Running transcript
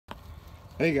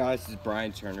Hey guys, this is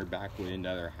Brian Turner back with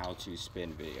another how-to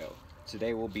spin video.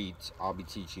 Today I'll be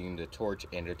teaching the torch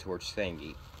and the torch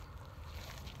thingy.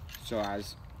 So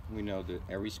as we know that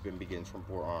every spin begins from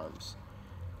 4 arms.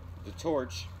 The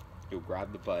torch, you'll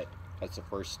grab the butt, that's the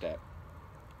first step.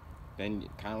 Then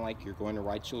kind of like you're going to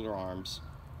right shoulder arms,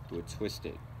 you would twist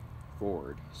it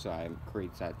forward. So it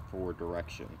creates that forward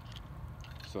direction.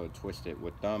 So twist it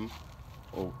with thumb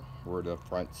over the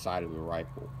front side of the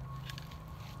rifle.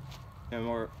 And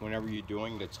whenever you're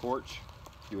doing the torch,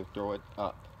 you will throw it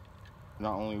up.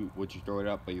 Not only would you throw it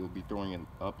up, but you'll be throwing it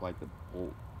up like the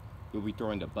bolt. You'll be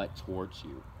throwing the butt towards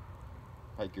you,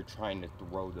 like you're trying to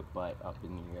throw the butt up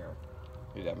in the air.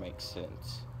 If that makes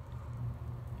sense.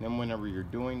 Then whenever you're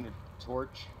doing the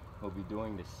torch, you'll be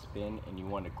doing the spin, and you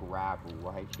want to grab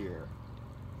right here.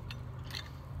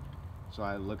 So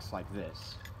it looks like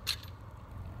this.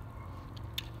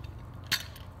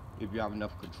 If you have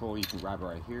enough control, you can grab it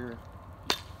right here.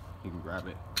 You can grab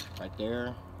it right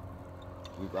there.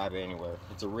 You can grab it anywhere.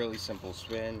 It's a really simple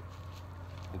spin.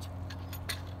 It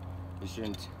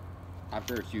shouldn't.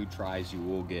 After a few tries, you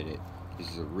will get it. This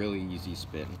is a really easy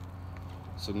spin.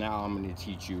 So now I'm going to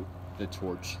teach you the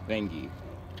torch thingy.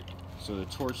 So the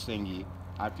torch thingy,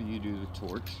 after you do the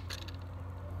torch,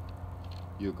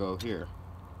 you'll go here.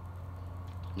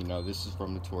 You know, this is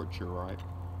from the torch here, right?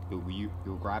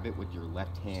 You'll grab it with your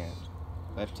left hand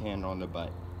on the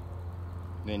butt.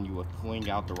 Then you would fling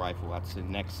out the rifle. That's the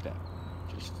next step.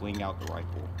 Just fling out the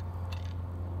rifle.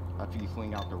 After you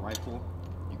fling out the rifle,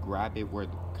 you grab it where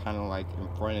kind of like in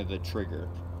front of the trigger.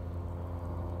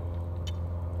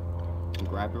 And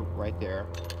grab it right there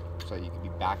so you can be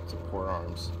back to 4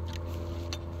 arms.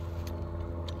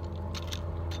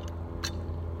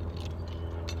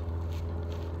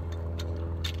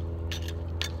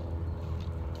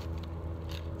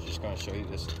 Just going to show you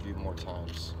this a few more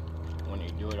times. When you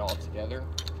do it all together,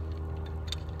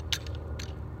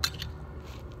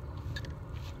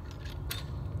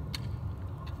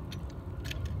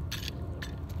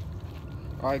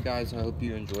 alright guys, I hope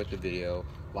you enjoyed the video.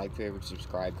 Like, favorite,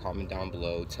 subscribe, comment down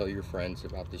below, tell your friends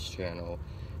about this channel,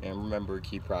 and remember,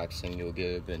 keep practicing, you'll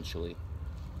get it eventually.